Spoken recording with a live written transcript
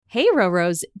Hey,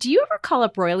 Roros, do you ever call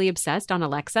up Royally Obsessed on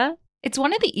Alexa? It's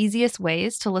one of the easiest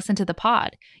ways to listen to the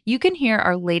pod. You can hear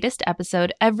our latest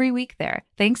episode every week there,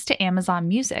 thanks to Amazon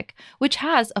Music, which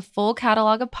has a full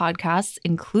catalog of podcasts,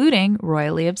 including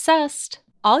Royally Obsessed.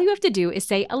 All you have to do is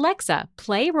say, Alexa,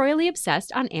 play Royally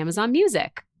Obsessed on Amazon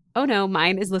Music. Oh no,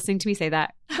 mine is listening to me say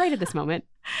that right at this moment.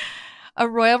 A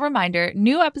royal reminder,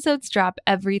 new episodes drop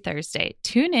every Thursday.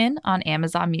 Tune in on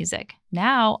Amazon Music.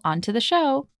 Now, on to the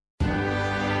show.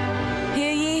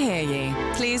 Hear ye.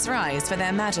 Please rise for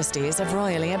their majesties of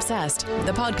Royally Obsessed,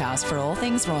 the podcast for all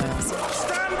things royals.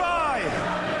 Stand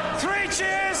by! 3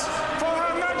 cheers for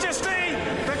Her Majesty,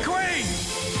 the Queen!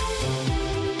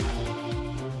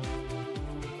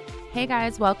 Hey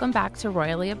guys, welcome back to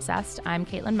Royally Obsessed. I'm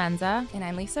Caitlin Menza. And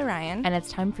I'm Lisa Ryan. And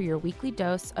it's time for your weekly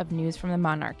dose of news from the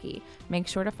monarchy. Make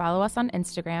sure to follow us on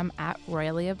Instagram at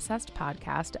Royally Obsessed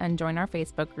Podcast and join our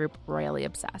Facebook group, Royally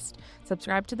Obsessed.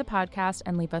 Subscribe to the podcast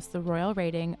and leave us the royal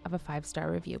rating of a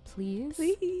 5-star review, please.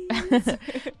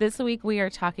 This week we are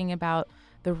talking about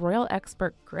the royal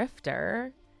expert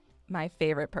grifter. My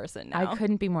favorite person now. I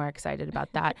couldn't be more excited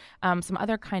about that. Some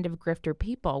other kind of grifter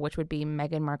people, which would be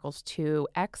Meghan Markle's 2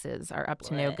 exes, are up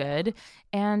to no good.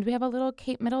 And we have a little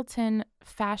Kate Middleton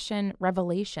fashion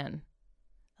revelation.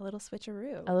 A little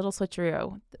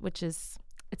switcheroo. Which is,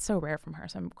 it's so rare from her,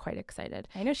 so I'm quite excited.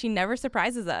 I know, she never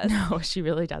surprises us. No, she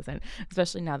really doesn't,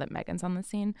 especially now that Meghan's on the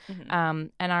scene. Mm-hmm.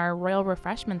 And our royal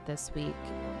refreshment this week.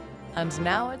 And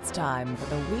now it's time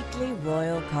for the weekly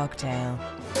royal cocktail.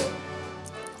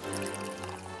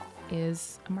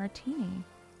 Is a martini.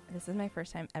 This is my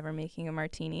first time ever making a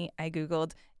martini. I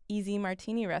Googled easy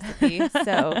martini recipe,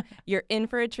 so you're in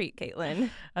for a treat, Caitlin.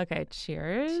 Okay,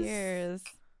 cheers. Cheers.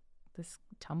 This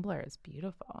tumbler is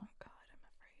beautiful. Oh, God,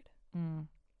 I'm afraid.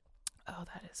 Oh,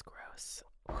 that is gross.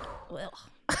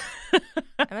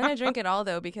 I'm going to drink it all,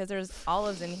 though, because there's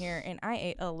olives in here, and I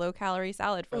ate a low-calorie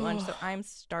salad for lunch, so I'm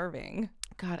starving.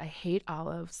 God, I hate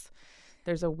olives.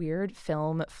 There's a weird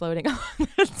film floating on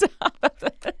the top of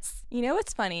this. You know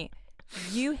what's funny?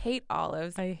 You hate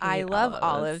olives. I love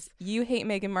olives. You hate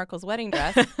Meghan Markle's wedding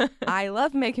dress. I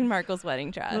love Meghan Markle's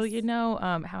wedding dress. Well, you know,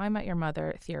 How I Met Your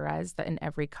Mother theorized that in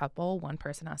every couple, one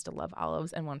person has to love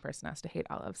olives and one person has to hate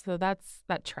olives. So that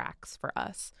tracks for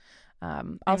us.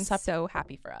 I'm so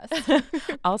happy for us.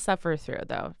 I'll suffer through,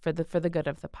 though, for the good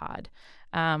of the pod.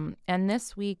 And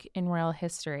this week in royal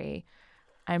history,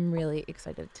 I'm really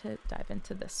excited to dive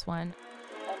into this one.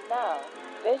 And now,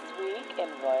 this week in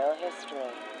royal history.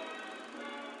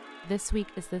 This week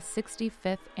is the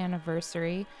 65th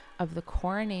anniversary of the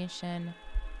coronation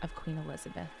of Queen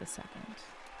Elizabeth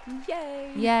II.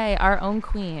 Yay! Yay, our own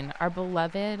queen, our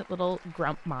beloved little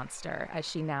grump monster, as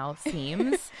she now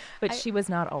seems, but she was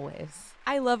not always.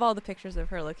 I love all the pictures of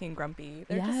her looking grumpy.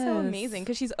 They're just so amazing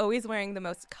because she's always wearing the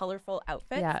most colorful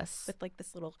outfits. Yes. With like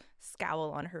this little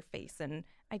scowl on her face, and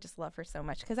I just love her so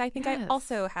much because I think I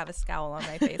also have a scowl on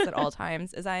my face at all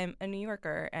times, as I'm a New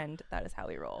Yorker, and that is how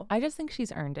we roll. I just think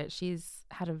she's earned it. She's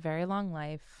had a very long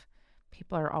life.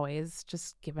 People are always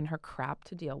just giving her crap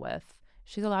to deal with.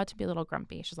 She's allowed to be a little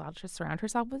grumpy. She's allowed to surround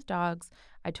herself with dogs.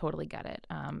 I totally get it.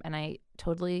 And I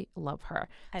totally love her.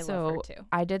 I love her too.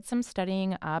 I did some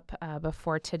studying up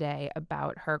before today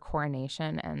about her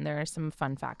coronation, and there are some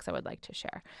fun facts I would like to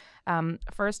share.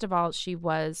 First of all, she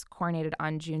was coronated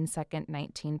on June 2nd,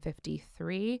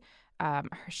 1953.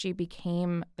 She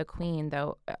became the queen,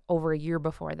 though, over a year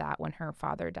before that when her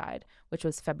father died, which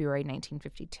was February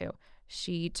 1952.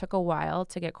 She took a while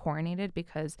to get coronated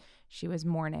because she was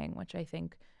mourning, which I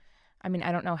think, I mean,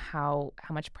 I don't know how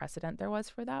much precedent there was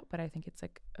for that, but I think it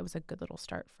was a good little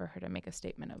start for her to make a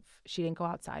statement of she didn't go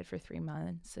outside for 3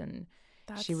 months, and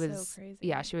she was so crazy.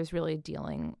 Yeah, she was really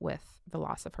dealing with the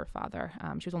loss of her father.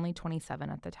 She was only 27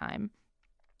 at the time,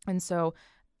 and so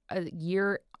a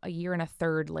year and a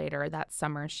third later, that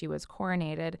summer, she was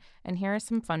coronated. And here are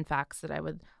some fun facts that I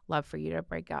would love for you to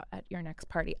break out at your next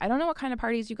party. I don't know what kind of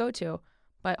parties you go to,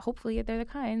 but hopefully they're the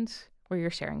kind where you're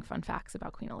sharing fun facts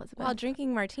about Queen Elizabeth. While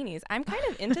drinking martinis. I'm kind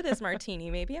of into this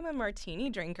martini. Maybe I'm a martini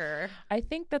drinker. I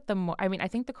think that I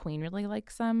think the Queen really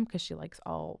likes them because she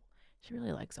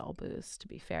really likes all booze, to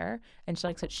be fair. And she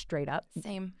likes it straight up.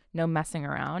 Same. No messing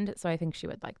around. So I think she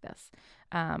would like this.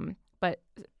 But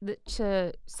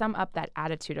to sum up that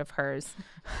attitude of hers,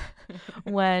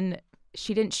 when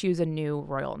she didn't choose a new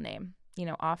royal name, you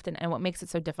know, often, and what makes it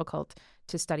so difficult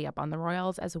to study up on the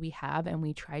royals, as we have and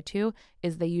we try to,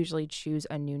 is they usually choose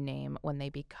a new name when they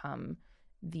become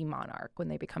the monarch, when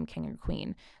they become king or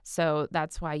queen. So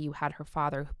that's why you had her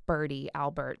father, Bertie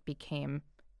Albert, became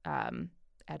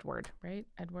Edward, right?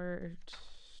 Edward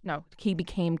he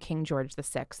became King George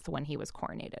VI when he was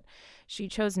coronated. She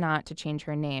chose not to change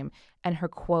her name, and her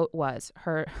quote was,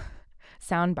 her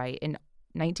soundbite in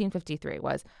 1953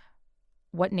 was,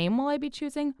 "What name will I be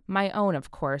choosing? My own,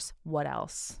 of course. What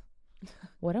else?"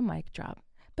 What a mic drop.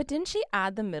 But didn't she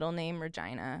add the middle name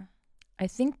Regina? I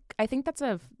think that's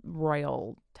a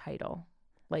royal title.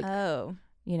 Like,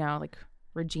 like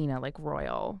Regina, like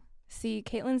royal. See,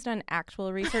 Caitlin's done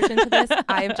actual research into this.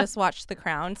 I've just watched The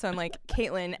Crown. So I'm like,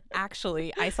 Caitlin,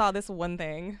 actually, I saw this one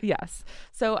thing. Yes.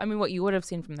 So, I mean, what you would have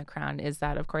seen from The Crown is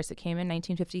that, of course, it came in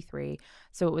 1953.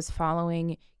 So it was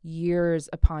following years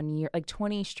upon year, like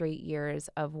 20 straight years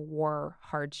of war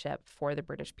hardship for the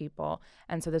British people.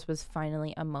 And so this was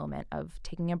finally a moment of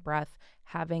taking a breath,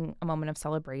 having a moment of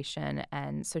celebration.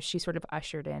 And so she sort of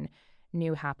ushered in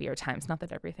new, happier times. Not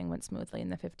that everything went smoothly in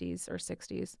the 50s or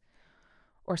 60s.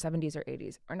 Or 70s or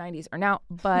 80s or 90s or now,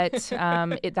 but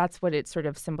that's what it sort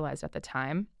of symbolized at the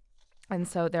time. And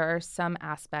so there are some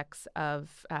aspects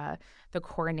of the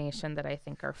coronation that I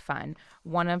think are fun.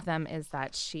 One of them is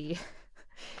that she,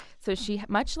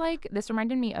 much like, this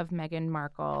reminded me of Meghan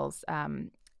Markle's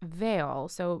veil.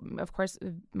 So, of course,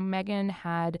 Meghan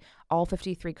had all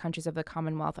 53 countries of the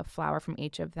Commonwealth, a flower from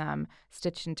each of them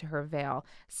stitched into her veil.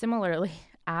 Similarly,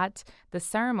 at the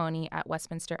ceremony at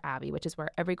Westminster Abbey, which is where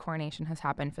every coronation has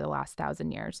happened for the last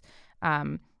 1,000 years,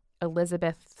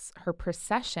 Elizabeth's, her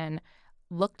procession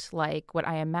looked like what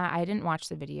I didn't watch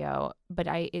the video, but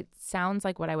it sounds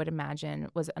like what I would imagine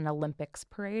was an Olympics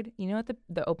parade. You know, at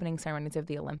the opening ceremonies of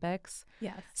the Olympics?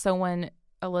 Yes. So when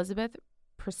Elizabeth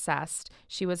processed,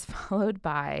 she was followed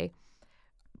by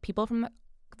people from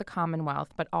the Commonwealth,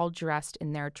 but all dressed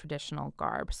in their traditional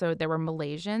garb. So there were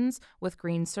Malaysians with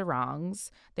green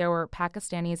sarongs, there were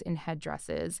Pakistanis in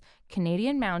headdresses,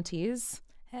 Canadian Mounties,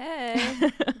 hey,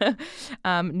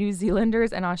 New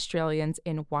Zealanders and Australians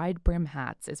in wide brim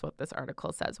hats is what this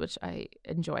article says, which I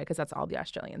enjoy because that's all the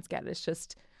Australians get. It's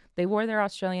just they wore their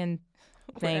Australian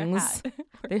things.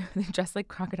 They dressed like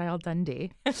Crocodile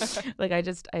Dundee. Like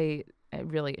I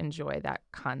really enjoy that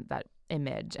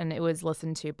image, and it was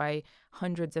listened to by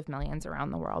hundreds of millions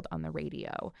around the world on the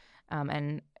radio,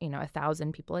 and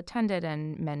 1,000 people attended,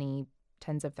 and many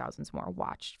tens of thousands more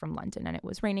watched from London. And it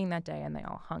was raining that day, and they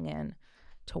all hung in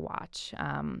to watch.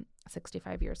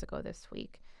 65 years ago this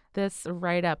week. This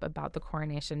write-up about the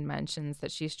coronation mentions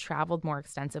that she's traveled more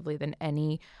extensively than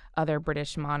any other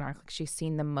British monarch. Like, she's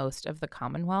seen the most of the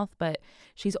Commonwealth, but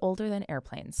she's older than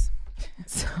airplanes.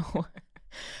 So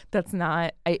that's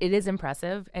not, it is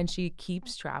impressive. And she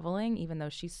keeps traveling even though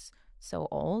she's so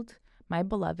old. My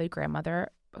beloved grandmother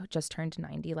just turned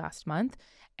 90 last month.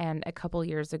 And a couple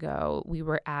years ago, we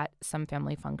were at some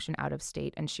family function out of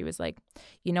state. And she was like,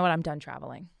 you know what, I'm done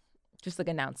traveling. Just like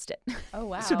announced it. Oh,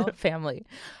 wow. to the family.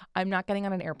 I'm not getting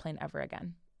on an airplane ever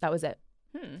again. That was it.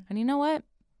 And you know what?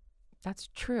 That's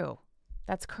true.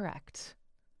 That's correct.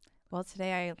 Well,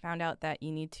 today I found out that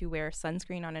you need to wear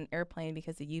sunscreen on an airplane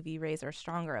because the UV rays are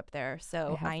stronger up there.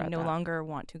 So I no longer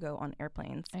want to go on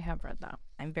airplanes. I have read that.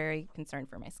 I'm very concerned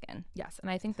for my skin. Yes,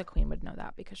 and I think the Queen would know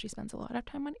that because she spends a lot of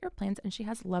time on airplanes and she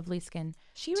has lovely skin.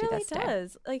 She really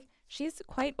does. Like, she's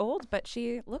quite old, but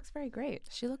she looks very great.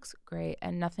 She looks great,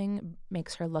 and nothing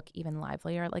makes her look even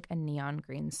livelier like a neon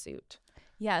green suit.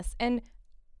 Yes, and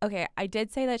okay, I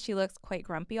did say that she looks quite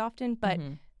grumpy often, but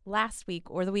last week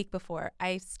or the week before,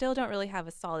 I still don't really have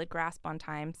a solid grasp on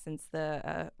time since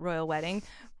the royal wedding,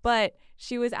 but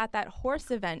she was at that horse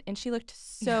event and she looked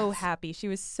so happy. She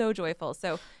was so joyful.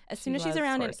 So as soon as she's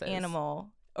around an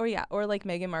animal, or like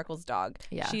Meghan Markle's dog,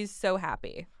 she's so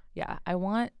happy. Yeah, I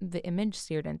want the image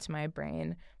seared into my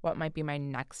brain. What might be my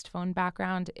next phone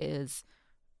background is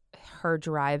her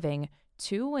driving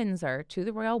to Windsor to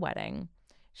the royal wedding.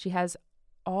 She has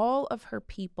all of her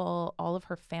people, all of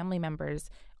her family members,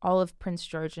 all of Prince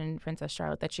George and Princess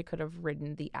Charlotte that she could have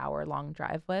ridden the hour-long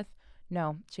drive with.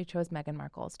 No, she chose Meghan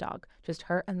Markle's dog, just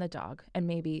her and the dog, and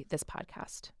maybe this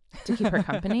podcast to keep her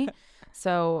company.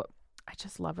 So I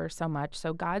just love her so much.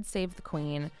 So God save the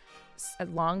Queen.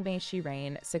 Long may she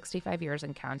reign, 65 years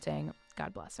and counting.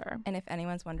 God bless her. And if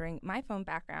anyone's wondering, my phone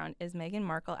background is Meghan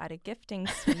Markle at a gifting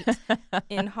suite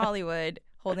in Hollywood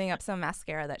holding up some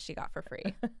mascara that she got for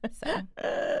free. So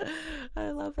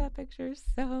I love that picture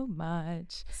so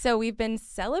much. So we've been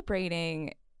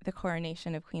celebrating the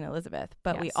coronation of Queen Elizabeth,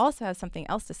 but we also have something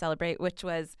else to celebrate, which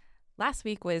was last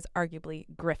week was arguably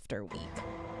Grifter Week.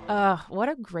 What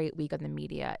a great week on the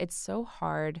media. It's so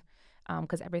hard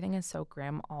because everything is so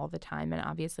grim all the time, and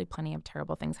obviously plenty of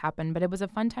terrible things happen. But it was a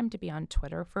fun time to be on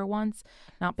Twitter for once,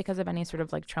 not because of any sort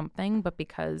of like Trump thing, but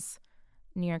because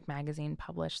New York Magazine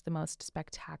published the most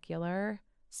spectacular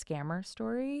scammer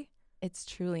story It's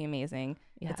truly amazing.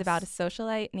 Yes. It's about a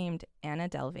socialite named Anna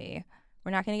Delvey.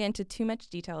 We're not going to get into too much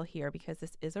detail here because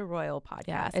this is a royal podcast.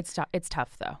 Yeah, it's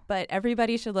tough though. But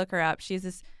everybody should look her up. She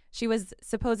was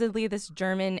supposedly this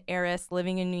German heiress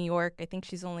living in New York. I think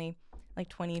she's only like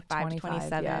 25 to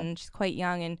 27. yeah. She's quite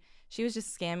young, and she was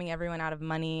just scamming everyone out of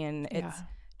money, and it's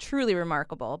truly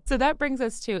remarkable. So that brings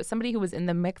us to somebody who was in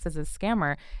the mix as a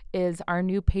scammer is our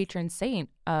new patron saint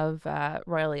of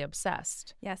Royally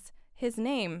Obsessed. Yes, his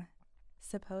name,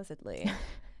 supposedly,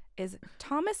 is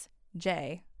Thomas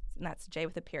J. And that's J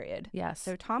with a period. Yes.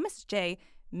 So Thomas J.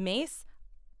 Mace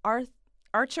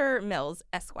Archer Mills,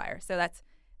 Esquire. So that's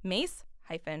Mace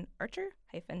Archer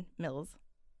Mills,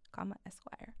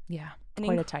 Esquire. Yeah, An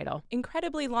quite a title.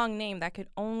 Incredibly long name that could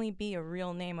only be a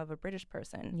real name of a British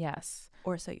person. Yes.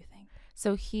 Or so you think.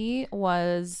 So he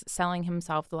was selling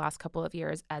himself the last couple of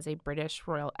years as a British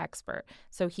royal expert.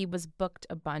 So he was booked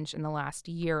a bunch in the last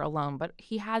year alone, but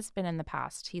he has been in the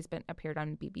past. He's appeared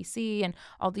on BBC and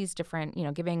all these different,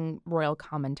 giving royal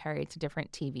commentary to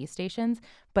different TV stations.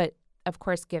 But of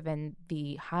course, given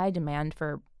the high demand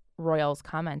for royals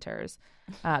commentators,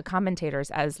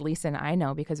 as Lisa and I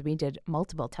know because we did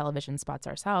multiple television spots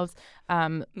ourselves.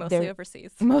 Mostly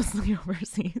overseas.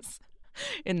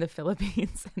 In the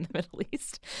Philippines and the Middle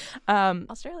East.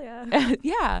 Australia.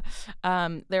 Yeah.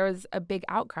 There was a big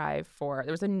outcry there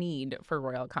was a need for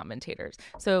royal commentators.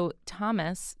 So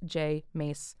Thomas J.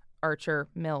 Mace Archer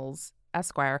Mills,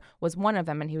 Esquire, was one of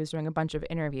them, and he was doing a bunch of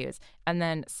interviews. And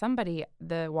then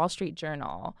the Wall Street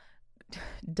Journal,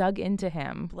 dug into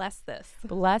him. Bless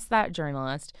that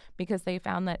journalist, because they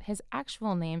found that his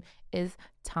actual name is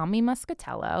Tommy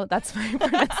Muscatello. That's my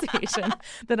pronunciation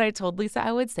that I told Lisa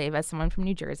I would save as someone from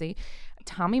New Jersey.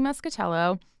 Tommy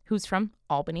Muscatello, who's from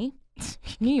Albany,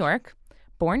 New York,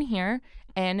 born here,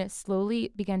 and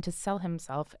slowly began to sell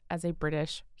himself as a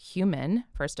British human,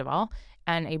 first of all,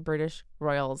 and a British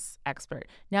royals expert.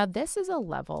 Now, this is a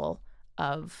level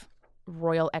of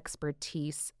royal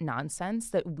expertise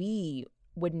nonsense that we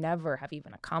would never have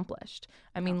even accomplished.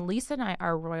 I mean, Lisa and I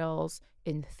are royals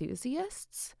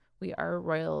enthusiasts. We are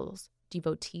royals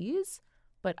devotees,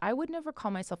 but I would never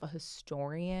call myself a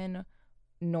historian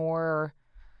nor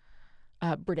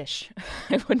British.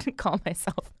 I wouldn't call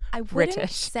myself British.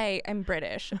 British. Say I'm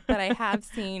British, but I have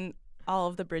seen all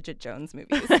of the Bridget Jones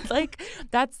movies.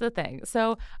 That's the thing.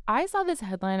 So I saw this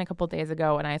headline a couple days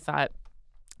ago and I thought,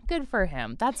 good for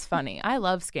him. That's funny. I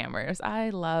love scammers.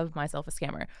 I love myself a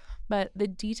scammer. But the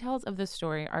details of the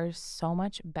story are so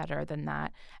much better than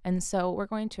that. And so we're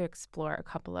going to explore a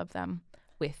couple of them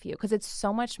with you because it's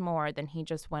so much more than he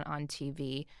just went on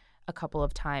TV a couple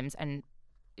of times and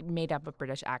made up a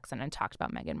British accent and talked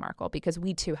about Meghan Markle, because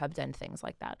we too have done things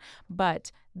like that.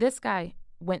 But this guy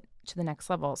went to the next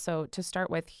level. So to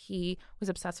start with, he was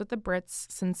obsessed with the Brits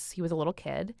since he was a little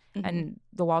kid. Mm-hmm. And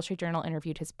the Wall Street Journal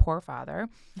interviewed his poor father,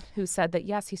 who said that,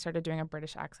 yes, he started doing a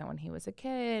British accent when he was a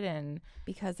kid. And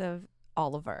because of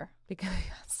Oliver.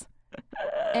 Yes.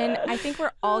 And I think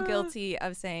we're all guilty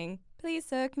of saying, please,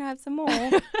 sir, can I have some more?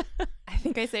 I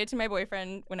think I say it to my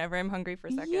boyfriend whenever I'm hungry for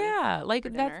seconds. Yeah,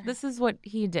 this is what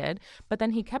he did. But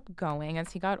then he kept going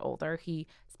as he got older. He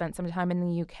spent some time in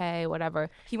the UK, whatever.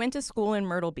 He went to school in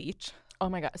Myrtle Beach. Oh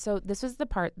my God. So this was the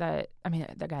part that, I mean,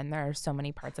 again, there are so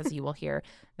many parts, as you will hear,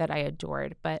 that I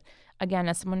adored. But again,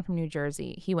 as someone from New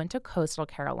Jersey, he went to Coastal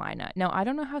Carolina. Now, I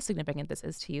don't know how significant this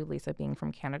is to you, Lisa, being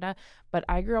from Canada, but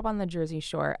I grew up on the Jersey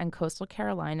Shore, and Coastal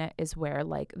Carolina is where,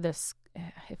 like, this,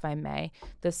 if I may,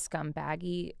 the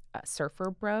scumbaggy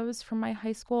surfer bros from my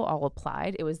high school all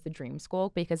applied. It was the dream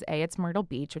school because, A, it's Myrtle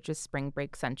Beach, which is spring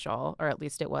break central, or at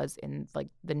least it was in, like,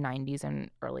 the 90s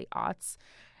and early aughts.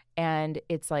 And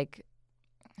it's, like,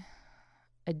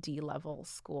 a D-level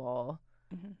school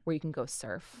where you can go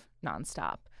surf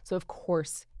nonstop. So, of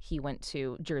course, he went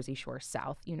to Jersey Shore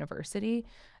South University.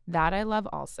 That I love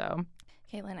also.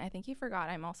 Caitlin, I think you forgot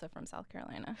I'm also from South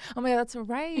Carolina. Oh, my God, that's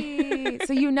right.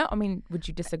 So, I mean, would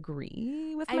you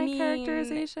disagree with my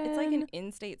characterization? It's like an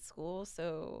in-state school,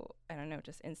 so, I don't know,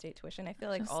 just in-state tuition. I feel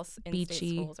like just all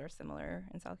in-state schools are similar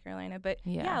in South Carolina. But,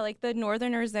 yeah, like the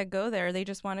Northerners that go there, they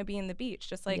just want to be in the beach,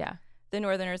 just like the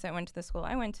Northerners that went to the school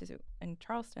I went to in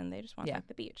Charleston, they just want to like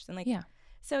the beach. And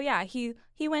so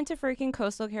he went to freaking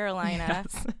Coastal Carolina,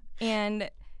 and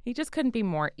he just couldn't be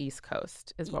more East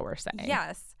Coast, is what we're saying.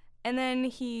 Yes, and then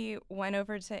he went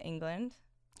over to England.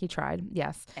 He tried,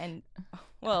 yes, and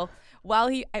well,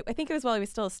 I think it was while he was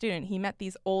still a student, he met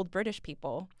these old British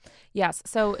people. Yes,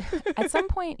 so at some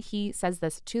point he says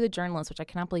this to the journalist, which I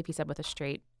cannot believe he said with a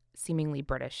straight, seemingly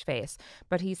British face,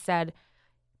 but he said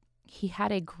he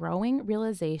had a growing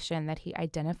realization that he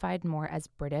identified more as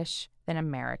British than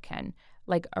American.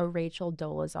 like a Rachel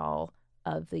Dolezal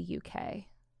of the UK,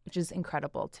 which is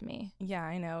incredible to me. Yeah,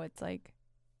 I know. It's like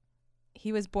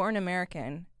he was born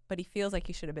American, but he feels like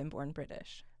he should have been born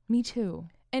British. Me too.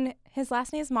 And his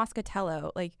last name is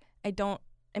Moscatello. Like, I don't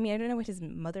know what his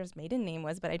mother's maiden name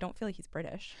was, but I don't feel like he's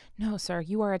British. No, sir,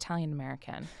 you are Italian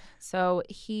American. So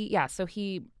he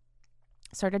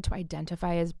started to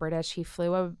identify as British. He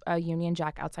flew a Union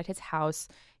Jack outside his house.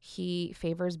 He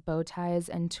favors bow ties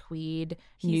and tweed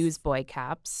newsboy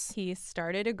caps. He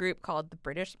started a group called the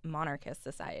British Monarchist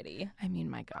Society. I mean,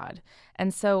 my God.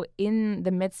 And so in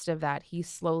the midst of that, he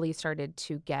slowly started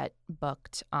to get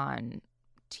booked on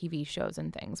TV shows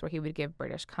and things where he would give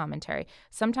British commentary,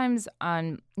 sometimes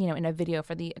on, in a video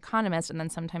for The Economist, and then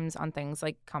sometimes on things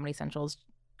like Comedy Central's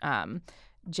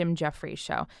Jim Jeffries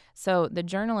show. So the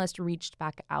journalist reached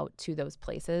back out to those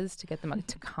places to get them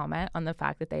to comment on the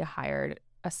fact that they hired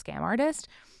a scam artist.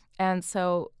 And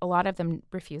so a lot of them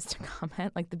refused to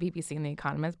comment, like the BBC and The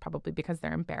Economist, probably because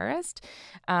they're embarrassed.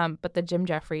 But the Jim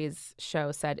Jeffries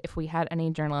show said, if we had any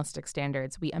journalistic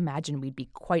standards, we imagine we'd be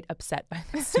quite upset by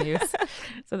this news.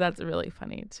 So that's really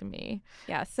funny to me.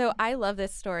 Yeah, so I love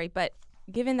this story, but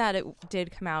given that it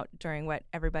did come out during what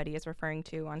everybody is referring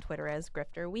to on Twitter as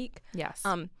Grifter Week, yes,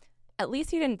 at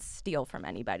least he didn't steal from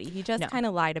anybody. He just kind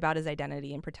of lied about his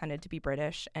identity and pretended to be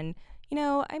British. And,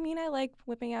 I like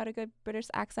whipping out a good British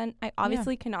accent. I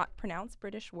obviously cannot pronounce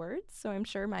British words, so I'm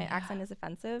sure my accent is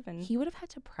offensive. And he would have had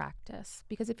to practice,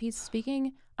 because if he's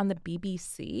speaking on the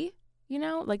BBC,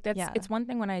 it's one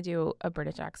thing when I do a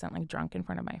British accent, like drunk in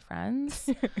front of my friends.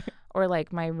 Or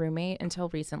like my roommate, until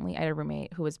recently, I had a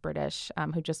roommate who was British,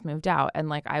 who just moved out.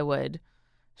 And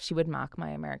she would mock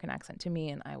my American accent to me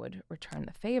and I would return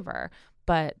the favor.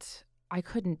 But I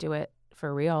couldn't do it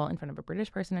for real in front of a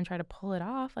British person and try to pull it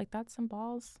off. Like, that's some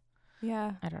balls.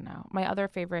 Yeah. I don't know. My other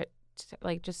favorite,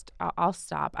 I'll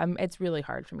stop. It's really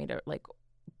hard for me to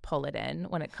pull it in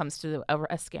when it comes to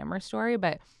a scammer story.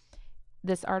 But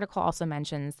this article also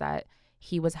mentions that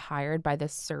he was hired by the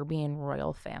Serbian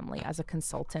royal family as a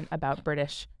consultant about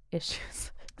British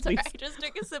issues. Sorry, I just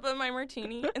took a sip of my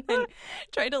martini and then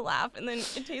tried to laugh, and then it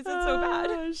tasted so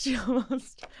bad. She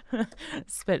almost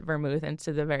spit vermouth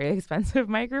into the very expensive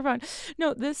microphone.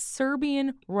 No, this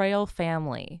Serbian royal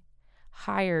family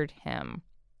hired him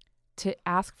to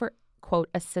ask for, quote,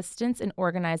 assistance in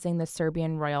organizing the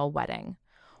Serbian royal wedding.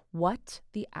 What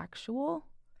the actual?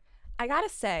 I gotta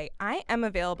say, I am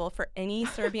available for any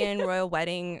Serbian royal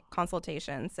wedding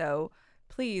consultation. So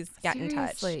please get in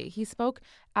touch. He spoke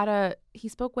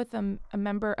with a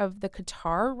member of the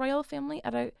Qatar royal family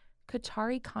at a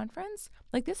Qatari conference.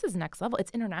 Like, this is next level.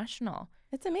 It's international.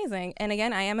 It's amazing. And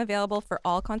again, I am available for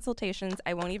all consultations.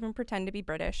 I won't even pretend to be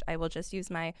British. I will just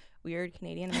use my weird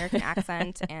Canadian American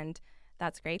accent, and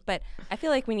that's great. But I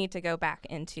feel like we need to go back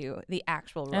into the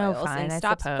actual royals and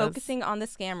stop focusing on the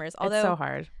scammers. Although it's so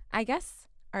hard. I guess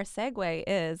our segue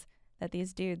is that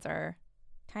these dudes are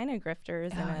kind of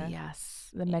grifters. Yes.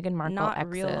 The Meghan Markle not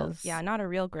exes. Real, not a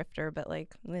real grifter, but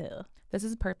like, ugh. This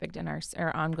is perfect in our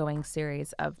ongoing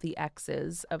series of the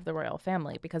exes of the royal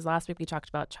family, because last week we talked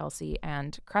about Chelsea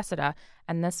and Cressida,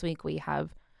 and this week we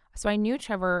have, so I knew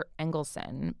Trevor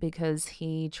Engelson because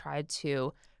he tried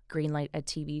to greenlight a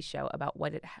TV show about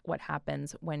what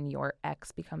happens when your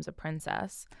ex becomes a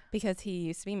princess. Because he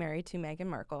used to be married to Meghan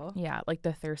Markle. Yeah, like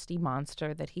the thirsty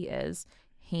monster that he is.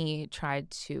 He's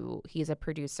a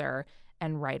producer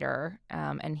and writer,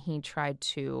 and he tried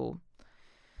to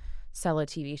sell a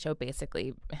TV show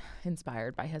basically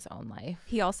inspired by his own life.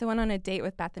 He also went on a date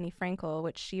with Bethany Frankel,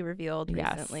 which she revealed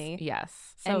recently.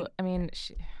 Yes. So,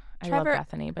 I love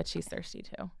Bethany, but she's thirsty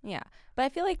too. Yeah. But I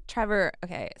feel like Trevor,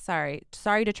 okay, sorry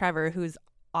to Trevor, who's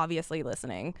obviously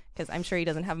listening, because I'm sure he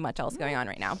doesn't have much else going on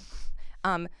right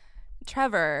now.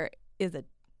 Trevor is a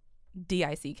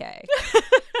D-I-C-K.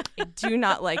 I do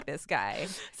not like this guy.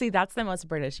 See, that's the most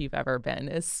British you've ever been,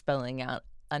 is spelling out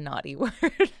a naughty word.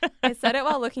 I said it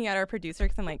while looking at our producer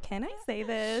because I'm like, can I say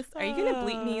this? Are you going to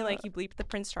bleep me like you bleeped the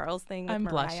Prince Charles thing with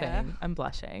Mariah? I'm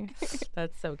blushing.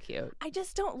 That's so cute. I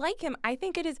just don't like him. I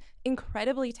think it is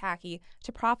incredibly tacky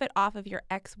to profit off of your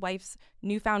ex-wife's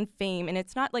newfound fame. And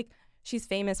it's not like she's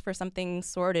famous for something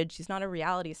sordid. She's not a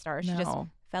reality star. She just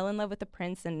fell in love with the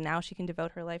prince, and now she can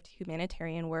devote her life to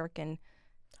humanitarian work. And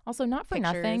also, not for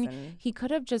nothing, he could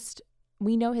have just...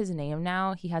 We know his name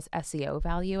now. He has SEO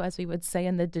value, as we would say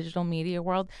in the digital media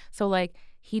world. So, like,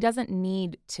 he doesn't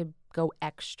need to go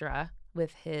extra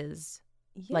with his,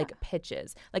 like,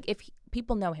 pitches. Like, if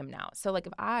people know him now. So, like,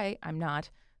 if I'm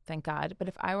not thank God. But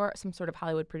if I were some sort of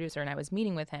Hollywood producer and I was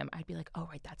meeting with him, I'd be like, oh,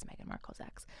 right, that's Meghan Markle's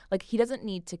ex. Like, he doesn't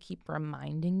need to keep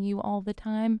reminding you all the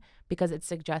time because it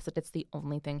suggests that it's the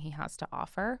only thing he has to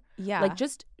offer. Yeah. Like,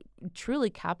 just truly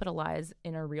capitalize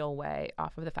in a real way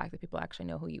off of the fact that people actually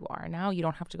know who you are now. You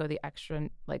don't have to go the extra,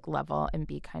 like, level and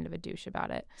be kind of a douche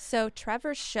about it. So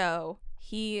Trevor's show,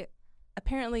 he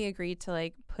apparently agreed to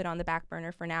like put on the back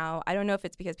burner for now. I don't know if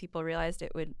it's because people realized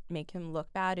it would make him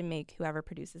look bad and make whoever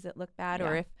produces it look bad,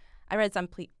 or if I read some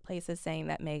places saying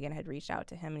that Meghan had reached out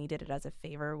to him and he did it as a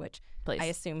favor, which I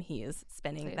assume he is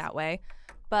spinning that way.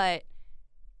 But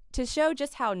to show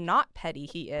just how not petty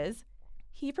he is,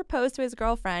 he proposed to his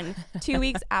girlfriend 2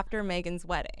 weeks after Meghan's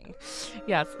wedding.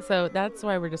 Yes, so that's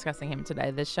why we're discussing him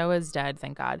today. The show is dead,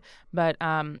 thank God. But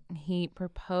he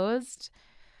proposed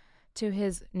to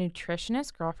his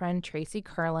nutritionist girlfriend, Tracy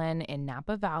Curlin, in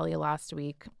Napa Valley last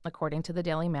week, according to the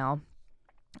Daily Mail.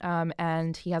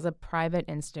 And he has a private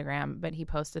Instagram, but he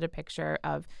posted a picture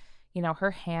of, you know,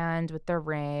 her hand with the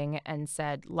ring and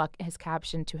said, his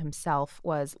caption to himself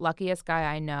was, "Luckiest guy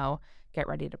I know, get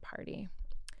ready to party."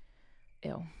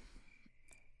 Ew.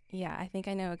 Yeah, I think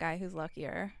I know a guy who's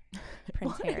luckier.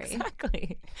 Prince Harry.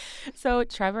 Exactly. So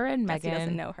Trevor and Meghan. He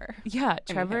doesn't know her. Yeah,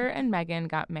 Trevor and Meghan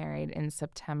got married in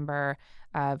September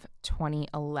of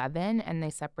 2011, and they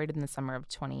separated in the summer of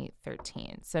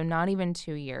 2013. So not even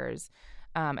 2 years.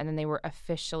 And then they were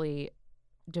officially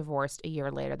divorced a year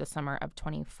later, the summer of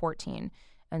 2014.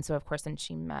 And so, of course, then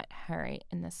she met Harry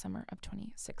in the summer of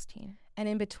 2016. And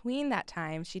in between that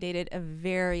time, she dated a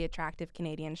very attractive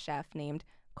Canadian chef named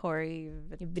Corey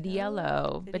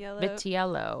Vitiello.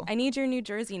 Vitiello. I need your New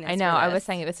Jersey-ness. I know. I was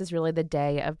saying this is really the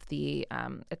day of the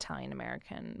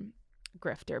Italian-American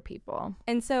grifter people.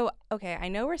 And so, okay, I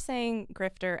know we're saying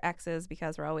grifter exes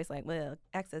because we're always like, well,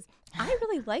 exes. I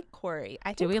really like Corey.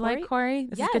 Do we like Corey?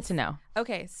 This is good to know.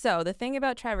 Okay, so the thing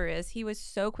about Trevor is he was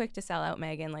so quick to sell out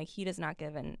Meghan. Like, he does not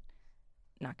give an...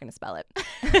 Not going to spell it.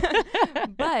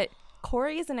 But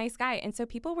Corey is a nice guy. And so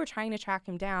people were trying to track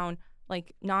him down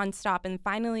like nonstop. And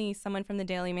finally, someone from the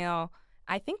Daily Mail,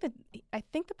 I think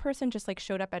the person just like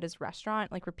showed up at his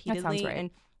restaurant like repeatedly. That sounds right. And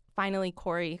finally,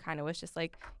 Corey kind of was just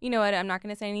like, you know what, I'm not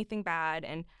going to say anything bad.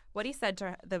 And what he said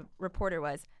to the reporter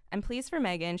was, "I'm pleased for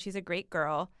Meghan. She's a great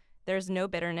girl. There's no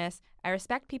bitterness. I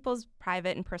respect people's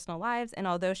private and personal lives. And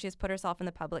although she has put herself in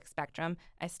the public spectrum,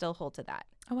 I still hold to that."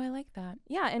 Oh, I like that.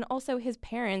 Yeah. And also his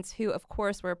parents, who of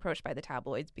course were approached by the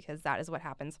tabloids because that is what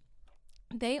happens,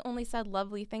 they only said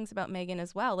lovely things about Meghan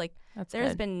as well. Like,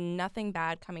 there's been nothing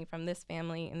bad coming from this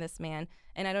family and this man.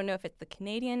 And I don't know if it's the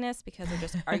Canadianness because they're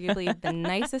just arguably the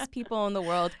nicest people in the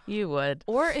world. You would.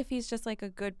 Or if he's just like a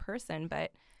good person.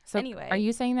 But so anyway. Are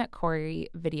you saying that Corey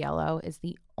Vitiello is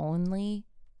the only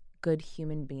good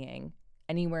human being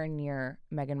anywhere near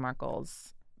Meghan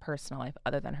Markle's personal life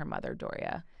other than her mother,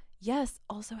 Doria? Yes.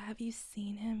 Also, have you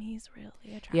seen him? He's really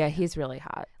attractive. Yeah, he's really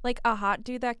hot. Like a hot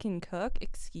dude that can cook.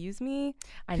 Excuse me.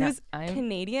 I know. Who's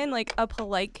Canadian? Like a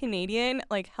polite Canadian.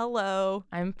 Like, hello.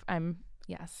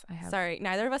 Yes, I have. Sorry,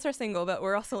 neither of us are single, but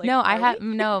we're also like.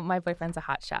 No, my boyfriend's a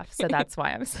hot chef, so that's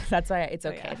why it's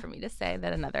okay for me to say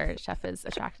that another chef is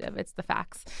attractive. It's the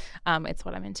facts. It's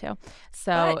what I'm into.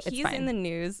 So but it's he's fine. in the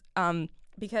news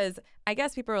because I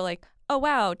guess people are like, oh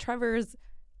wow, Trevor's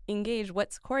engaged.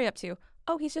 What's Corey up to?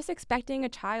 Oh, he's just expecting a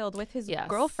child with his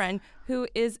girlfriend, who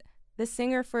is the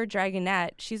singer for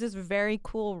Dragonette. She's this very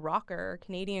cool rocker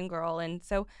Canadian girl. And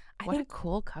so I think a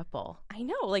cool couple. I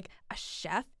know, like a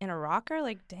chef and a rocker.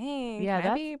 Like, dang, yeah,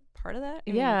 can I be part of that?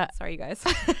 Sorry, you guys.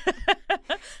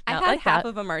 I had like half that.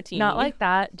 of a martini. Not like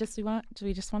that.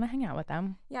 We just want to hang out with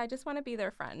them. Yeah, I just want to be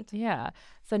their friend. Yeah.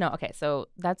 So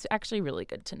that's actually really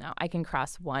good to know. I can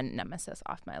cross one nemesis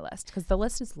off my list because the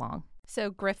list is long. So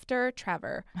grifter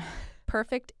Trevor,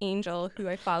 perfect angel who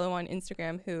I follow on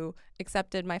Instagram, who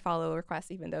accepted my follow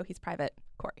request even though he's private,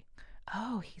 Corey.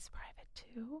 Oh, he's private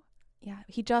too? Yeah,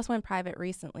 he just went private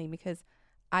recently because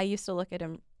I used to look at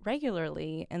him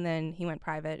regularly and then he went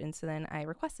private, and so then I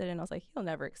requested it and I was like, he'll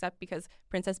never accept because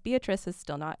Princess Beatrice is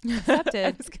still not accepted.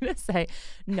 I was going to say,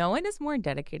 no one is more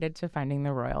dedicated to finding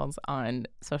the royals on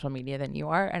social media than you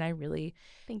are, and I really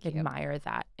admire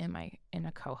that in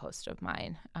a co-host of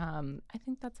mine. I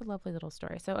think that's a lovely little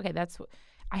story. So, okay,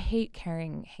 I hate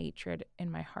carrying hatred in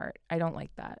my heart. I don't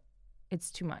like that.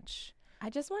 It's too much. I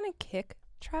just want to kick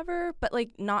Trevor, but like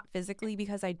not physically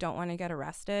because I don't want to get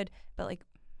arrested, but like,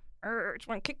 I just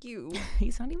want to kick you.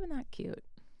 He's not even that cute.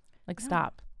 Like,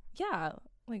 stop. Yeah,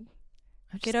 like,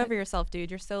 get over yourself, dude.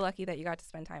 You're so lucky that you got to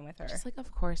spend time with her. Just like,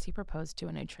 of course, he proposed to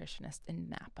a nutritionist in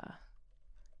Napa.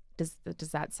 Does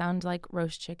that sound like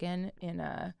roast chicken in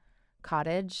a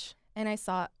cottage? And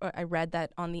I read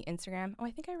that on the Instagram. Oh,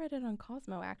 I think I read it on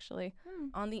Cosmo, actually.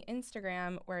 On the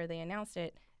Instagram where they announced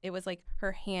it, it was like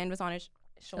her hand was on his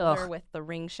shoulder with the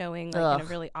ring showing like in a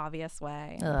really obvious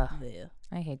way.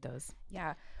 I hate those.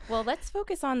 Yeah. Well, let's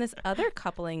focus on this other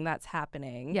coupling that's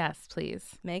happening. Yes,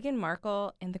 please. Meghan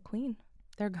Markle and the Queen.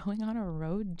 They're going on a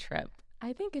road trip.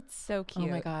 I think it's so cute.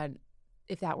 Oh my God.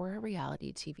 If that were a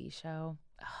reality TV show,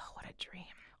 oh, what a dream.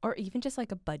 Or even just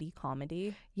like a buddy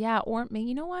comedy. Yeah, or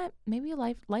you know what? Maybe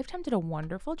Lifetime did a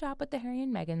wonderful job with the Harry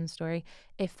and Meghan story.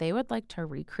 If they would like to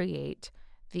recreate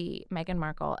the Meghan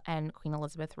Markle and Queen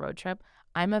Elizabeth road trip,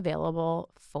 I'm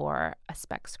available for a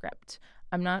spec script.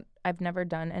 I've never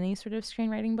done any sort of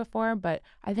screenwriting before, but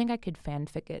I think I could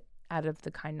fanfic it out of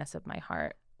the kindness of my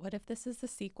heart. What if this is the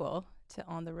sequel to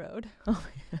On the Road? Oh,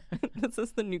 this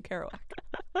is the new Kerouac.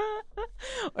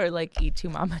 Or like Y Tu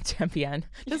Mama Tambien.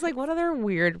 Just like, what other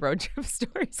weird road trip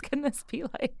stories can this be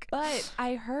like? But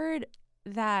I heard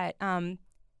that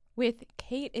with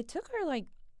Kate, it took her like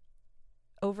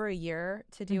over a year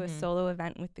to do a solo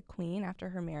event with the Queen after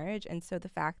her marriage. And so the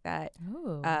fact that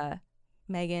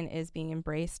Meghan is being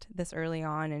embraced this early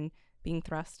on and being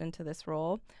thrust into this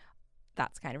role,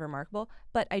 that's kind of remarkable.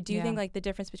 But I do think like the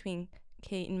difference between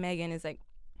Kate and Meghan is like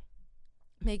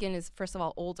Meghan is first of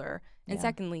all older, and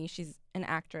secondly she's an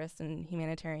actress and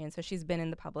humanitarian, so she's been in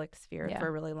the public sphere for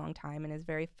a really long time and is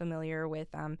very familiar with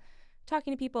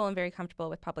talking to people and very comfortable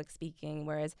with public speaking,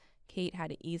 whereas Kate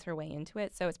had to ease her way into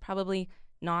it. So it's probably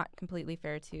not completely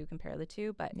fair to compare the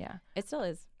two, but it still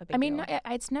is a big deal.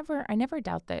 I never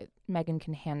doubt that Meghan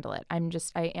can handle it. I'm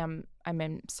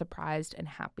surprised and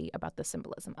happy about the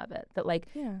symbolism of it. That like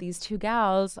these two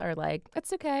gals are like,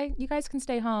 it's okay, you guys can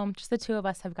stay home. Just the two of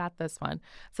us have got this one.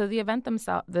 So the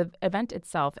event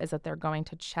itself is that they're going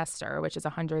to Chester, which is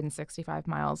 165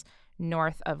 miles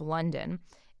north of London.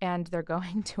 And they're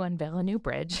going to unveil a new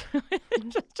bridge.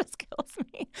 It just kills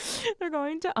me. They're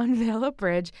going to unveil a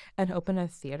bridge and open a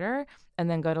theater and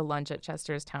then go to lunch at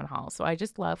Chester's Town Hall. So I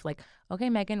just love like, okay,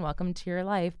 Meghan, welcome to your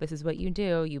life. This is what you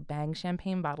do. You bang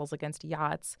champagne bottles against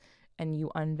yachts and you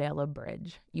unveil a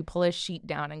bridge. You pull a sheet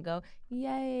down and go,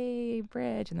 yay,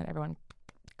 bridge. And then everyone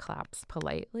claps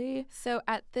politely. So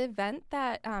at the event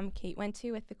that Kate went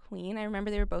to with the Queen, I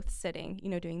remember they were both sitting,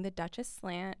 doing the Duchess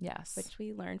slant. Yes. Which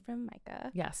we learned from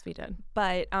Micah. Yes, we did.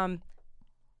 But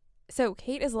so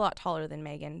Kate is a lot taller than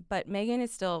Meghan, but Meghan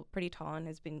is still pretty tall and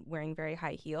has been wearing very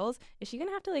high heels. Is she going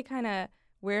to have to like kind of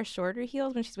wear shorter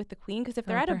heels when she's with the Queen? Because if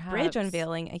they're at a bridge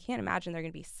unveiling, I can't imagine they're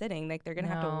going to be sitting. Like they're going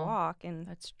to have to walk. And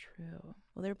that's true.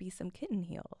 Will there be some kitten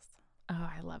heels? Oh,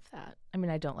 I love that. I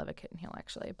mean, I don't love a kitten heel,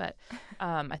 actually, but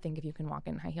I think if you can walk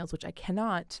in high heels, which I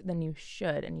cannot, then you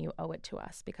should, and you owe it to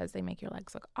us because they make your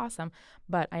legs look awesome.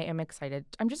 But I am excited.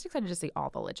 I'm just excited to see all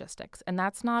the logistics. And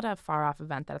that's not a far-off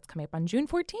event that's coming up on June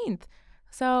 14th.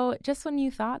 So just when you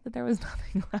thought that there was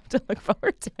nothing left to look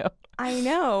forward to. I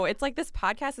know. It's like this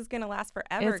podcast is going to last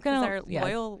forever because our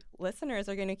loyal listeners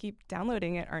are going to keep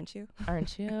downloading it, aren't you?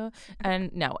 Aren't you?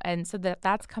 And so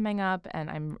that's coming up, and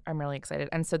I'm really excited.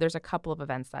 And so there's a couple of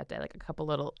events that day, like a couple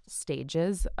little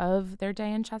stages of their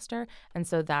day in Chester. And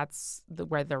so that's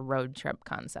where the road trip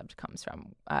concept comes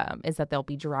from, is that they'll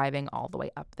be driving all the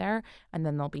way up there, and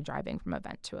then they'll be driving from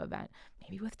event to event,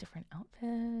 maybe with different outfits.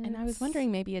 And I was wondering,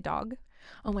 maybe a dog?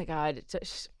 Oh my God.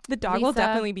 The dog will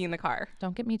definitely be in the car.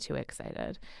 Don't get me too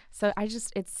excited. So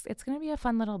it's going to be a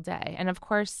fun little day. And of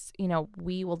course,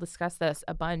 we will discuss this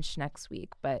a bunch next week.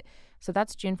 But so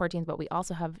that's June 14th. But we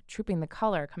also have Trooping the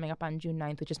Color coming up on June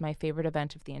 9th, which is my favorite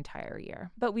event of the entire year.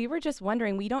 But we were just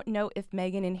wondering, we don't know if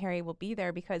Meghan and Harry will be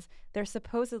there because they're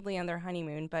supposedly on their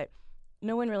honeymoon. But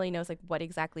no one really knows like what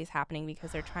exactly is happening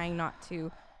because they're trying not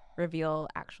to reveal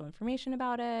actual information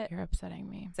about it. You're upsetting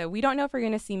me. So we don't know if we're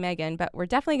going to see Meghan, but we're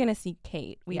definitely going to see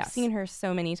Kate. We've seen her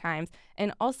so many times.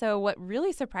 And also what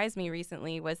really surprised me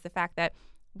recently was the fact that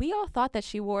we all thought that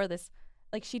she wore this,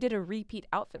 like she did a repeat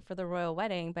outfit for the royal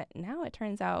wedding, but now it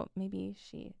turns out maybe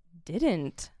she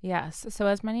didn't. Yes. So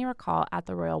as many recall, at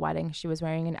the royal wedding, she was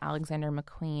wearing an Alexander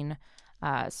McQueen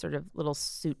sort of little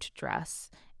suit dress.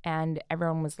 And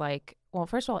everyone was like, well,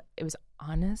 first of all, it was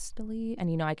honestly,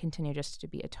 and I continue just to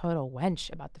be a total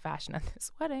wench about the fashion at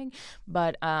this wedding,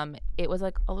 but it was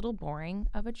like a little boring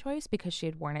of a choice because she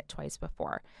had worn it twice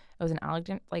before. It was an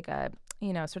elegant, like a,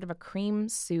 sort of a cream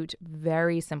suit,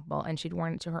 very simple, and she'd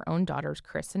worn it to her own daughter's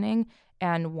christening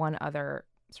and one other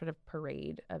sort of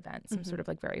parade event, some sort of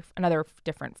like another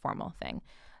different formal thing.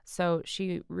 So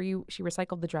she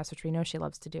recycled the dress, which we know she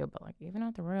loves to do, but like even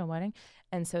at the royal wedding.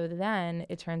 And so then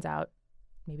it turns out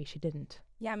maybe she didn't.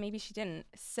 Yeah, maybe she didn't.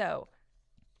 So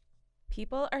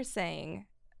people are saying,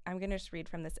 I'm going to just read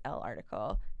from this Elle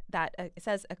article, that it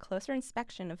says a closer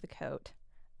inspection of the coat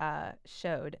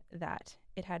showed that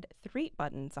it had 3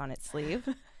 buttons on its sleeve,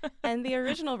 and the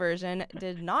original version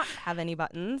did not have any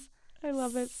buttons. I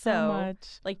love it so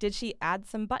much. Like, did she add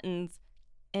some buttons?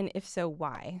 And if so,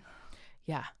 why?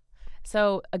 Yeah.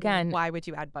 So again, why would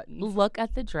you add buttons? Look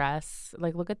at the dress.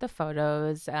 Like, look at the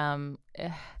photos. Look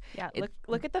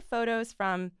at the photos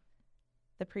from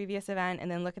the previous event, and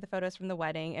then look at the photos from the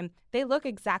wedding, and they look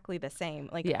exactly the same.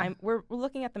 Like, we're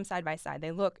looking at them side by side.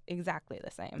 They look exactly the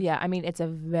same. Yeah, I mean, it's a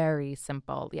very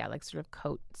simple, like sort of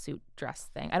coat, suit, dress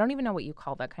thing. I don't even know what you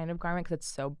call that kind of garment because it's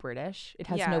so British. It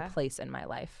has no place in my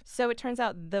life. So it turns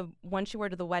out the one she wore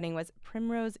to the wedding was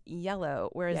primrose yellow,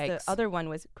 whereas the other one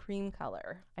was cream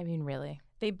color. I mean, really?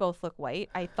 They both look white.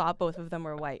 I thought both of them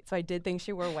were white, so I did think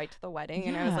she wore white to the wedding,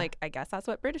 and I was like, I guess that's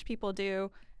what British people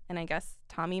do. And I guess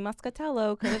Tommy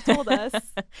Muscatello could have told us.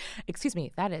 Excuse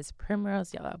me, that is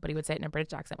primrose yellow, but he would say it in a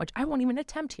British accent, which I won't even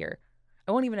attempt here.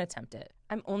 I won't even attempt it.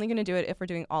 I'm only going to do it if we're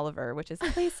doing Oliver, which is,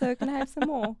 Lisa, can I have some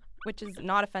more? Which is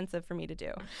not offensive for me to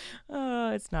do.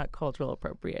 Oh, it's not cultural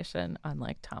appropriation,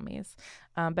 unlike Tommy's.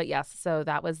 But yes, so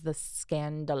that was the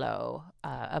scandalo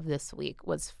of this week,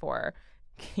 was for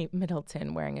Kate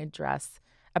Middleton wearing a dress.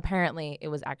 Apparently, it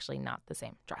was actually not the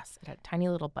same dress. It had tiny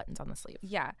little buttons on the sleeve.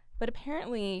 Yeah. But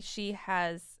apparently she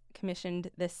has commissioned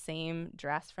this same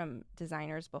dress from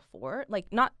designers before.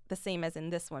 Like, not the same as in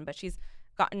this one, but she's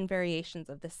gotten variations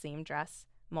of the same dress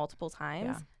multiple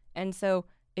times. Yeah. And so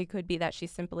it could be that she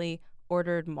simply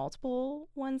ordered multiple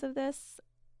ones of this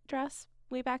dress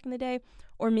way back in the day.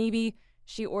 Or maybe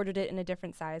she ordered it in a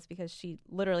different size because she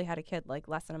literally had a kid like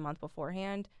less than a month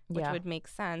beforehand, which would make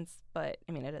sense. But,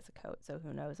 I mean, it is a coat, so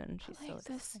who knows? And she's still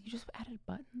this. You just added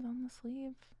buttons on the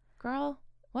sleeve? Girl?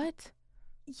 What?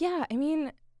 Yeah, I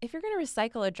mean, if you're going to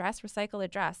recycle a dress, recycle a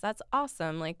dress. That's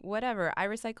awesome. Like, whatever. I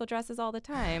recycle dresses all the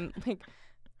time. Like,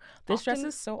 this dress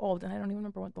is so old, and I don't even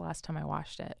remember what the last time I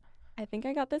washed it. I think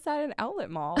I got this at an outlet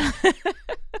mall.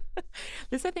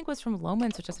 This, I think, was from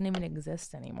Loehmann's, which doesn't even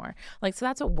exist anymore. Like, so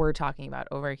that's what we're talking about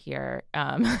over here.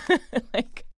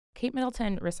 Like, Kate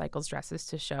Middleton recycles dresses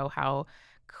to show how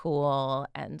cool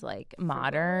and, like,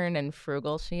 modern and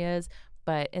frugal she is.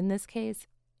 But in this case,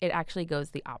 it actually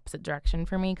goes the opposite direction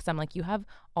for me because I'm like, you have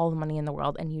all the money in the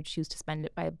world and you choose to spend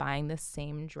it by buying the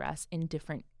same dress in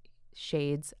different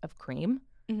shades of cream.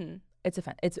 Mm-hmm.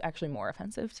 It's actually more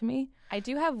offensive to me. I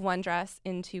do have one dress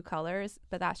in 2 colors,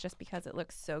 but that's just because it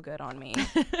looks so good on me.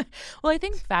 Well, I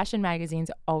think fashion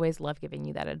magazines always love giving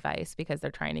you that advice because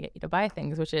they're trying to get you to buy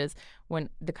things, which is when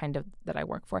the kind of that I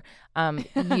work for.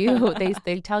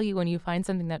 They tell you when you find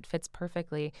something that fits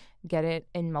perfectly, get it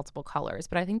in multiple colors.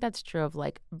 But I think that's true of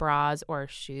like bras or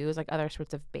shoes, like other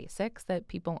sorts of basics that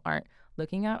people aren't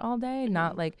looking at all day,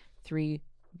 not like 3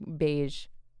 beige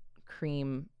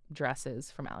cream dresses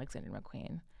from Alexander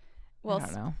McQueen. Well, I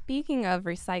don't know. Speaking of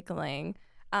recycling,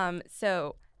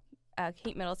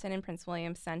 Kate Middleton and Prince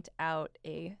William sent out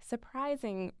a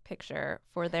surprising picture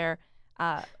for their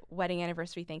wedding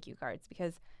anniversary thank you cards,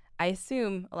 because I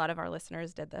assume a lot of our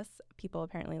listeners did this. People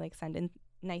apparently like send in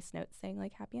nice notes saying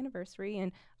like happy anniversary,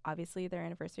 and obviously their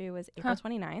anniversary was April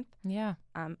 29th. Yeah.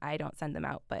 I don't send them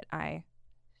out, but I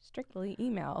strictly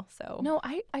email. So no,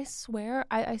 I swear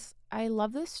I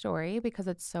love this story because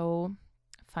it's so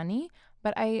funny.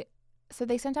 But so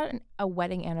they sent out a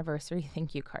wedding anniversary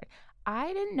thank you card.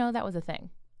 I didn't know that was a thing,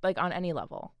 like on any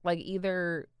level, like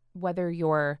either whether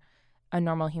you're a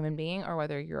normal human being or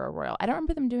whether you're a royal. I don't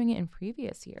remember them doing it in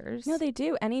previous years. No, they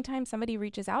do. Anytime somebody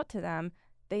reaches out to them,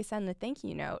 they send the thank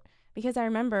you note. Because I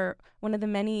remember one of the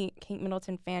many Kate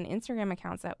Middleton fan Instagram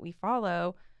accounts that we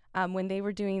follow, when they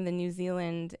were doing the New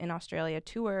Zealand and Australia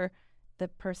tour, the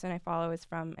person I follow is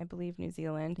from, I believe, New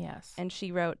Zealand. Yes. And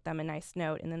she wrote them a nice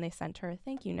note, and then they sent her a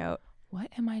thank you note. What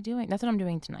am I doing? That's what I'm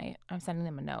doing tonight. I'm sending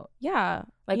them a note. Yeah.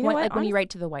 Like, you know when you write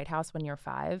to the White House when you're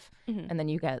 5, and then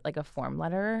you get like a form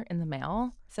letter in the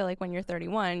mail. So like when you're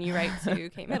 31, you write to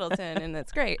Kate Middleton, and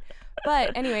that's great.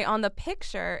 But anyway, on the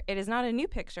picture, it is not a new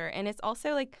picture, and it's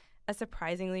also like a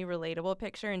surprisingly relatable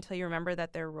picture until you remember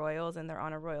that they're royals and they're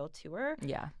on a royal tour.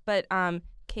 Yeah. But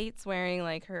Kate's wearing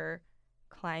like her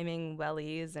climbing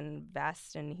wellies and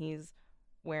vest, and he's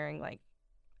wearing like,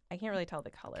 I can't really tell the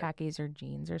color. Khakis or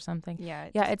jeans or something. Yeah.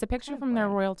 It's a picture from their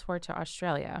royal tour to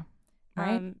Australia,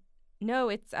 right? No,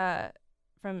 it's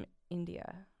from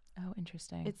India. Oh,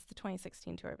 interesting. It's the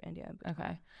 2016 tour of India.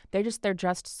 Okay. They're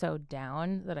dressed so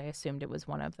down that I assumed it was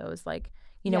one of those, like,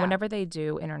 you know, whenever they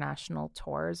do international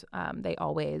tours, they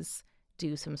always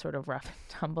do some sort of rough and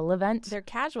tumble event. Their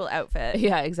casual outfit.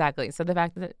 Yeah, exactly. So the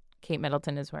fact that Kate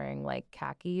Middleton is wearing like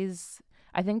khakis,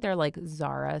 I think they're like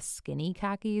Zara skinny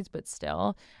khakis, but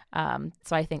still.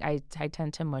 So I think I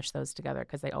tend to mush those together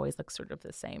because they always look sort of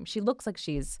the same. She looks like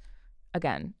she's,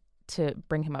 again, to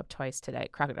bring him up twice today,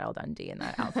 Crocodile Dundee in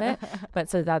that outfit. But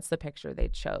so that's the picture they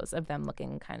chose of them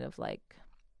looking kind of like,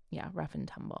 yeah, rough and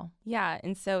tumble. Yeah,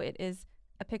 and so it is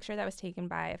a picture that was taken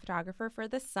by a photographer for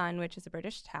The Sun, which is a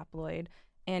British tabloid,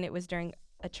 and it was during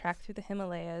a trek through the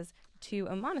Himalayas to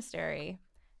a monastery,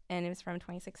 and it was from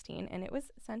 2016, and it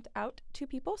was sent out to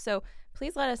people. So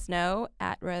please let us know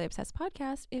at Royally Obsessed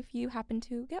Podcast if you happen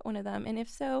to get one of them, and if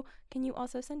so, can you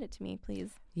also send it to me,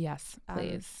 please? Yes,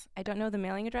 please. I don't know the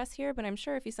mailing address here, but I'm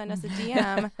sure if you send us a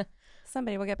DM,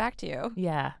 somebody will get back to you.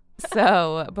 Yeah.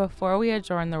 So before we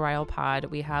adjourn the Royal Pod,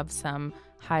 we have some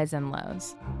highs and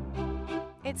lows.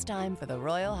 It's time for the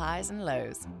Royal Highs and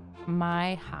Lows.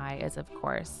 My high is, of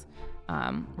course,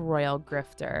 royal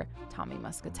grifter Tommy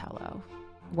Muscatello,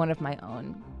 one of my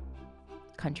own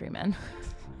countrymen.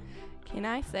 Can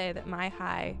I say that my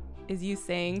high is you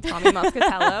saying Tommy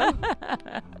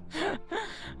Muscatello?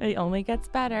 It only gets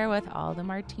better with all the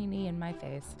martini in my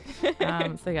face.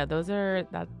 So yeah, those are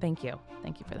that. Thank you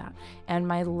for that. And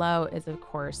my low is, of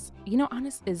course,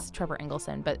 honest is Trevor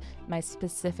Engelson, but my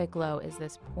specific low is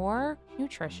this poor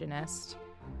nutritionist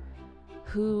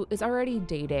who is already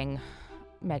dating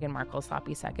Meghan Markle's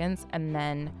sloppy seconds and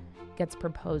then gets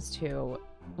proposed to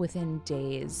within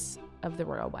days of the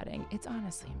royal wedding. It's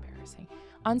honestly embarrassing.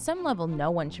 On some level, no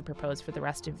one should propose for the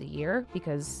rest of the year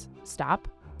because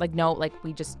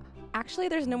we just... Actually,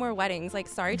 there's no more weddings.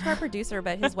 Sorry to our producer,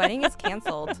 but his wedding is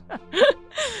canceled.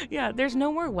 Yeah, there's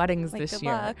no more weddings this good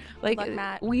year. Good luck,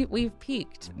 Matt. We've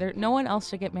peaked. No one else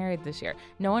should get married this year.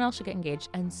 No one else should get engaged,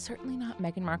 and certainly not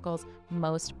Meghan Markle's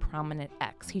most prominent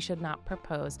ex. He should not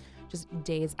propose just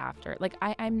days after.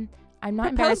 I'm not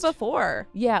embarrassed before.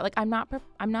 Yeah, I'm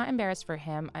not embarrassed for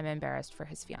him. I'm embarrassed for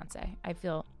his fiance. I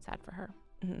feel sad for her.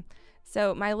 Mm-hmm.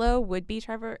 So my low would be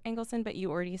Trevor Engelson, but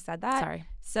you already said that. Sorry.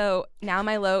 So now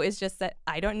my low is just that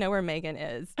I don't know where Meghan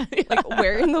is.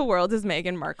 Where in the world is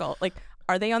Meghan Markle?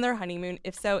 Are they on their honeymoon?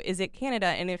 If so, is it Canada?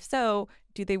 And if so,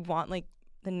 do they want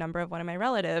the number of one of my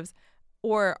relatives?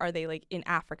 Or are they in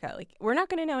Africa? We're not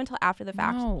going to know until after the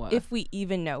fact, if we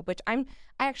even know, which I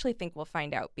actually think we'll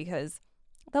find out because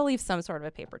they'll leave some sort of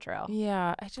a paper trail.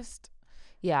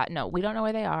 Yeah, no, we don't know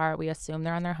where they are. We assume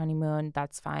they're on their honeymoon.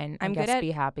 That's fine. I guess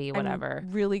be happy, whatever.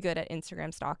 I'm really good at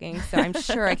Instagram stalking, so I'm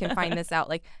sure I can find this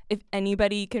out. If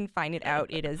anybody can find it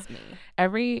out, it is me.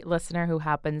 Every listener who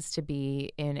happens to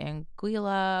be in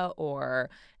Anguilla or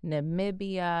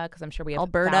Namibia, because I'm sure we have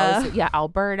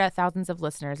Alberta, thousands of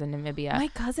listeners in Namibia. My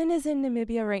cousin is in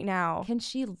Namibia right now. Can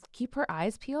she keep her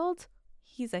eyes peeled?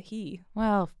 He's a he.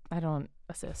 Well, I don't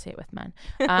associate with men.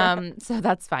 So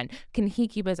that's fine. Can he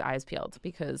keep his eyes peeled?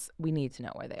 Because we need to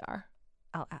know where they are.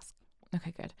 I'll ask.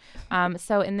 Okay, good.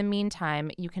 So in the meantime,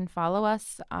 you can follow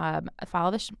us,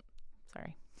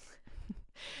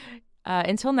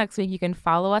 until next week, you can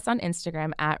follow us on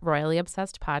Instagram at Royally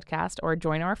Obsessed Podcast or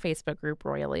join our Facebook group,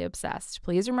 Royally Obsessed.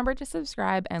 Please remember to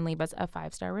subscribe and leave us a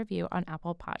 5-star review on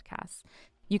Apple Podcasts.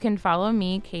 You can follow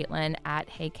me, Caitlin, at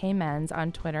HeyKMenz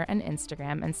on Twitter and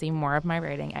Instagram and see more of my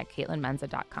writing at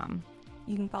CaitlinMenza.com.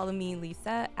 You can follow me,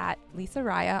 Lisa, at Lisa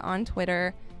Raya on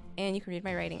Twitter, and you can read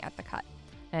my writing at The Cut.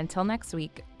 And until next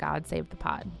week, God save the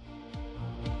pod.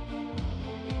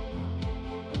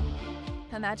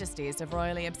 Her Majesties of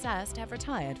Royally Obsessed have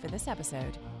retired for this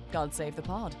episode. God save the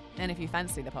pod. And if you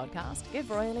fancy the podcast, give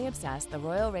Royally Obsessed the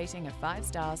royal rating of 5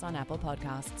 stars on Apple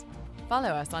Podcasts.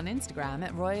 Follow us on Instagram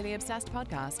at Royally Obsessed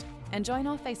Podcast and join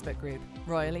our Facebook group,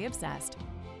 Royally Obsessed.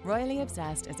 Royally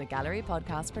Obsessed is a Gallery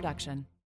Podcast production.